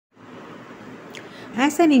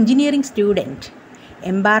As an engineering student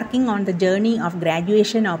embarking on the journey of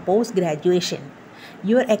graduation or post-graduation,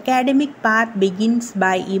 your academic path begins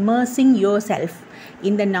by immersing yourself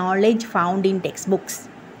in the knowledge found in textbooks.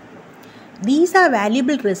 These are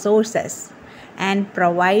valuable resources and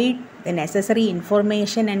provide the necessary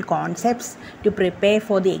information and concepts to prepare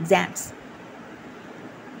for the exams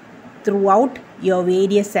throughout your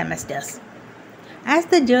various semesters. As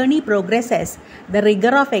the journey progresses, the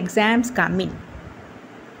rigor of exams come in.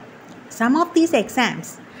 Some of these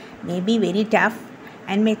exams may be very tough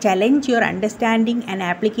and may challenge your understanding and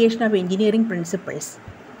application of engineering principles,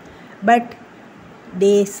 but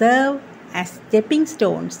they serve as stepping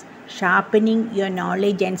stones, sharpening your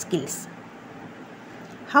knowledge and skills.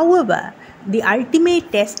 However, the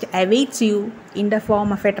ultimate test awaits you in the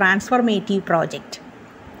form of a transformative project.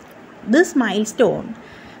 This milestone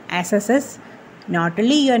assesses not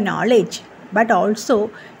only your knowledge but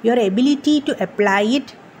also your ability to apply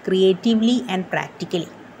it creatively and practically.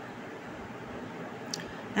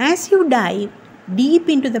 As you dive deep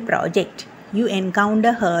into the project, you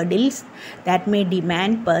encounter hurdles that may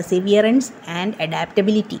demand perseverance and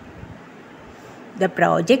adaptability. The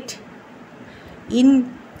project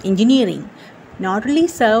in engineering not only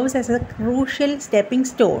serves as a crucial stepping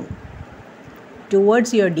stone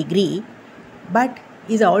towards your degree, but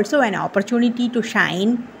is also an opportunity to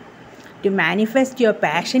shine, to manifest your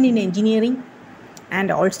passion in engineering, and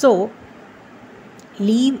also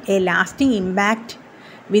leave a lasting impact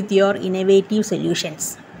with your innovative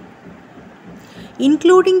solutions.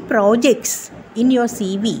 Including projects in your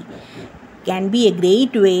CV can be a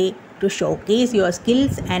great way to showcase your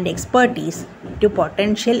skills and expertise to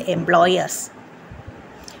potential employers.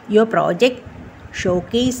 Your project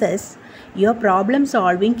showcases your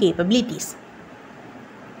problem-solving capabilities.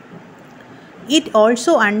 It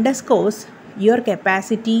also underscores your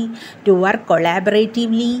capacity to work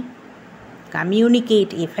collaboratively,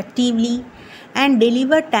 communicate effectively, and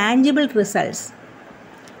deliver tangible results,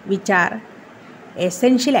 which are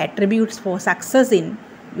essential attributes for success in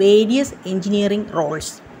various engineering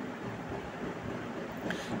roles.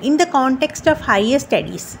 In the context of higher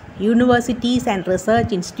studies, universities and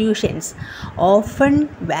research institutions often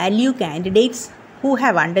value candidates who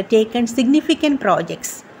have undertaken significant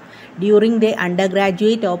projects during their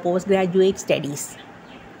undergraduate or postgraduate studies.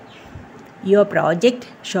 Your project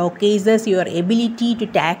showcases your ability to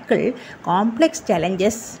tackle complex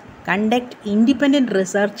challenges, conduct independent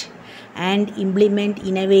research, and implement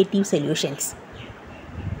innovative solutions.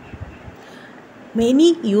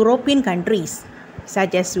 Many European countries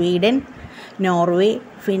such as Sweden, Norway,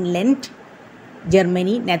 Finland,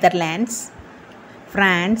 Germany, Netherlands,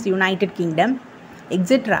 France, United Kingdom,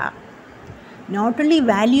 etc. not only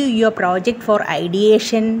value your project for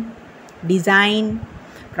ideation, design,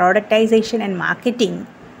 productization and marketing,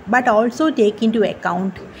 but also take into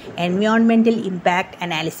account environmental impact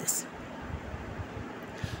analysis.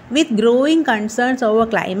 With growing concerns over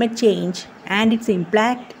climate change and its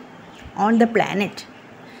impact on the planet,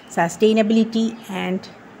 sustainability and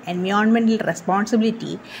environmental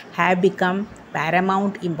responsibility have become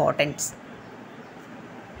paramount importance.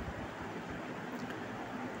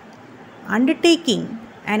 Undertaking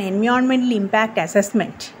an environmental impact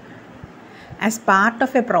assessment as part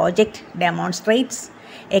of a project demonstrates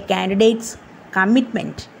a candidate's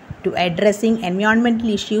commitment to addressing environmental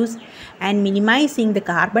issues and minimizing the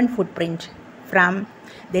carbon footprint from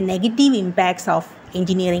the negative impacts of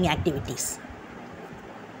engineering activities.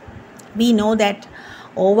 We know that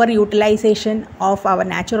overutilization of our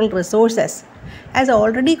natural resources has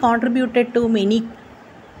already contributed to many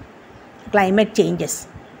climate changes.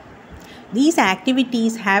 These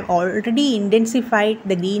activities have already intensified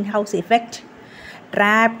the greenhouse effect,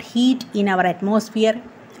 trapped heat in our atmosphere,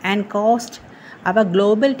 and caused our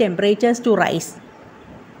global temperatures to rise.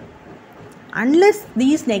 Unless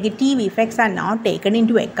these negative effects are not taken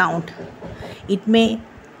into account, it may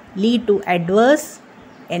lead to adverse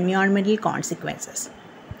environmental consequences.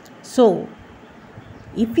 So,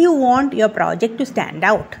 if you want your project to stand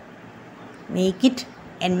out, make it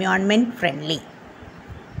environment friendly.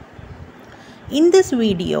 In this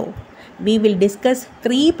video, we will discuss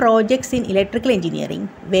 3 projects in electrical engineering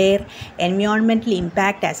where environmental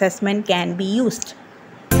impact assessment can be used.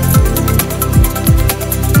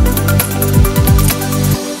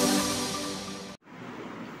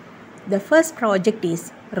 The first project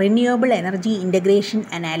is Renewable Energy Integration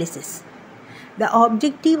Analysis. The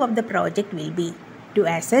objective of the project will be to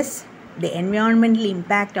assess the environmental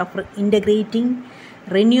impact of integrating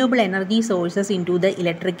renewable energy sources into the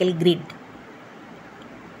electrical grid.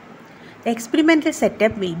 The experimental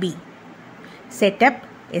setup will be: set up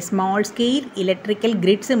a small-scale electrical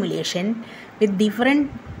grid simulation with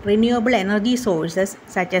different renewable energy sources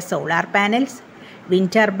such as solar panels,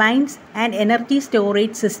 wind turbines, and energy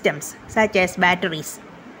storage systems such as batteries.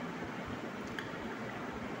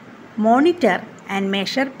 Monitor and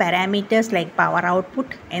measure parameters like power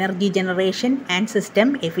output, energy generation, and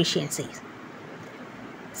system efficiency.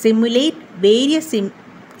 Simulate various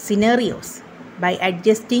scenarios by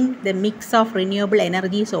adjusting the mix of renewable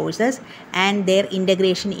energy sources and their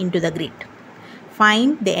integration into the grid.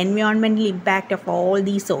 Find the environmental impact of all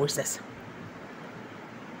these sources.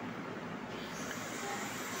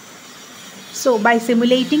 So, by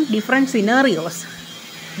simulating different scenarios,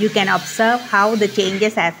 you can observe how the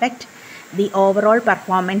changes affect the overall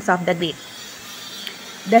performance of the grid.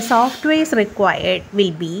 The softwares required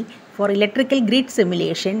will be for electrical grid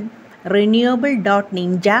simulation,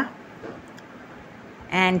 Renewable.Ninja,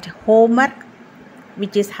 and Homer,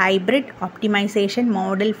 which is hybrid optimization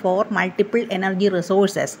model for multiple energy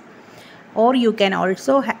resources, or you can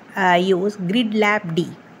also use GridLab-D.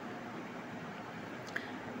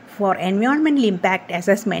 For environmental impact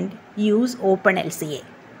assessment, use OpenLCA.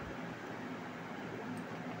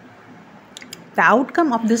 The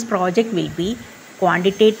outcome of this project will be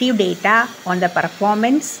quantitative data on the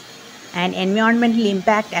performance and environmental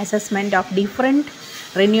impact assessment of different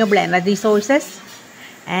renewable energy sources,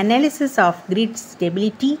 analysis of grid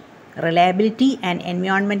stability, reliability, and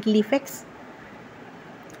environmental effects,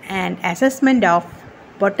 and assessment of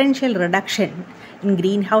potential reduction in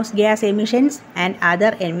greenhouse gas emissions and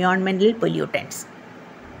other environmental pollutants.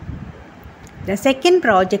 The second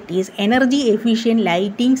project is Energy Efficient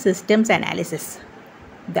Lighting Systems Analysis.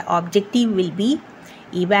 The objective will be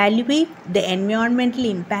evaluate the environmental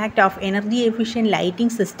impact of energy efficient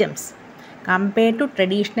lighting systems compared to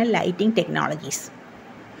traditional lighting technologies.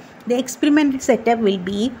 The experimental setup will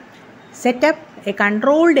be set up a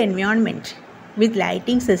controlled environment with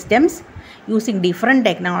lighting systems using different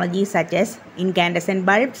technologies such as incandescent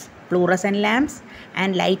bulbs, fluorescent lamps,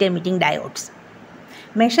 and light emitting diodes.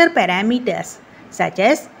 Measure parameters such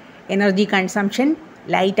as energy consumption,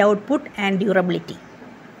 light output, and durability.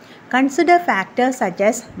 Consider factors such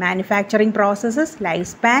as manufacturing processes,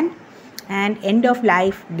 lifespan, and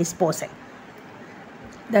end-of-life disposal.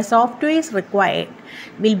 The softwares required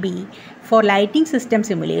will be for lighting system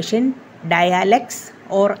simulation, Dialex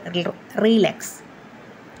or Relex,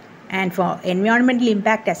 and for environmental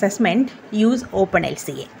impact assessment, use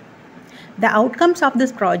OpenLCA. The outcomes of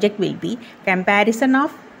this project will be comparison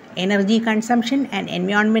of energy consumption and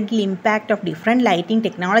environmental impact of different lighting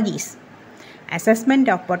technologies, assessment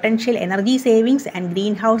of potential energy savings and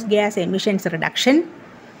greenhouse gas emissions reduction,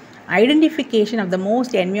 identification of the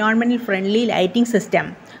most environmental friendly lighting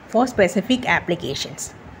system for specific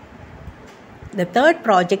applications. The third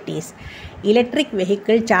project is Electric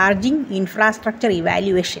Vehicle Charging Infrastructure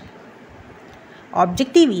Evaluation.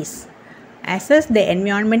 Objective is assess the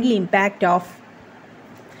environmental impact of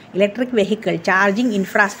electric vehicle charging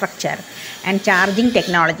infrastructure and charging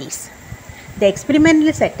technologies. The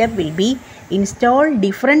experimental setup will be install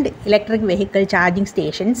different electric vehicle charging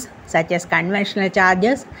stations such as conventional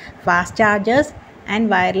chargers, fast chargers, and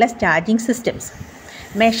wireless charging systems.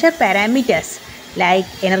 Measure parameters like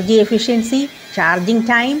energy efficiency, charging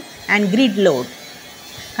time, and grid load.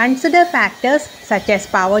 Consider factors such as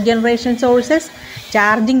power generation sources,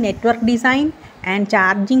 charging network design, and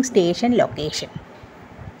charging station location.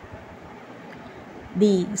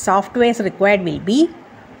 The softwares required will be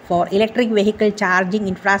for electric vehicle charging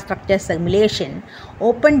infrastructure simulation,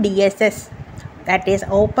 OpenDSS, that is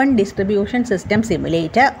Open Distribution System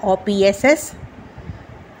Simulator, OPSS,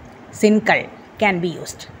 SYNCL can be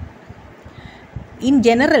used. In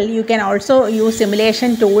general, you can also use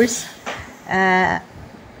simulation tools, that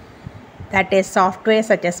is software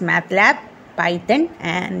such as MATLAB, Python,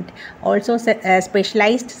 and also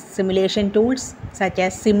specialized simulation tools such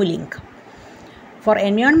as Simulink. For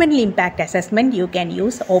environmental impact assessment, you can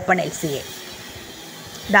use OpenLCA.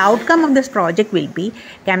 The outcome of this project will be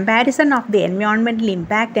comparison of the environmental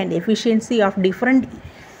impact and efficiency of different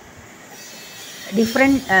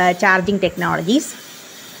charging technologies,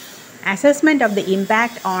 assessment of the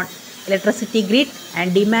impact on electricity grid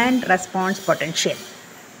and demand response potential.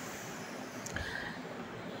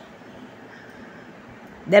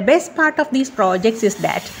 The best part of these projects is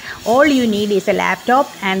that all you need is a laptop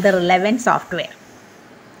and the relevant software.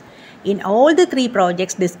 In all the three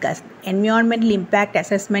projects discussed, environmental impact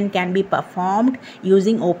assessment can be performed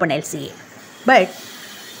using OpenLCA. But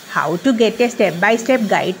how to get a step-by-step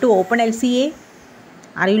guide to OpenLCA?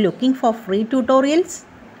 Are you looking for free tutorials?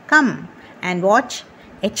 Come and watch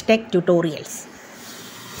M.Tech tutorials.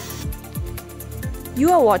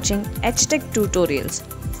 You are watching M.Tech tutorials.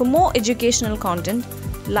 For more educational content,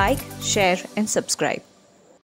 like, share and subscribe.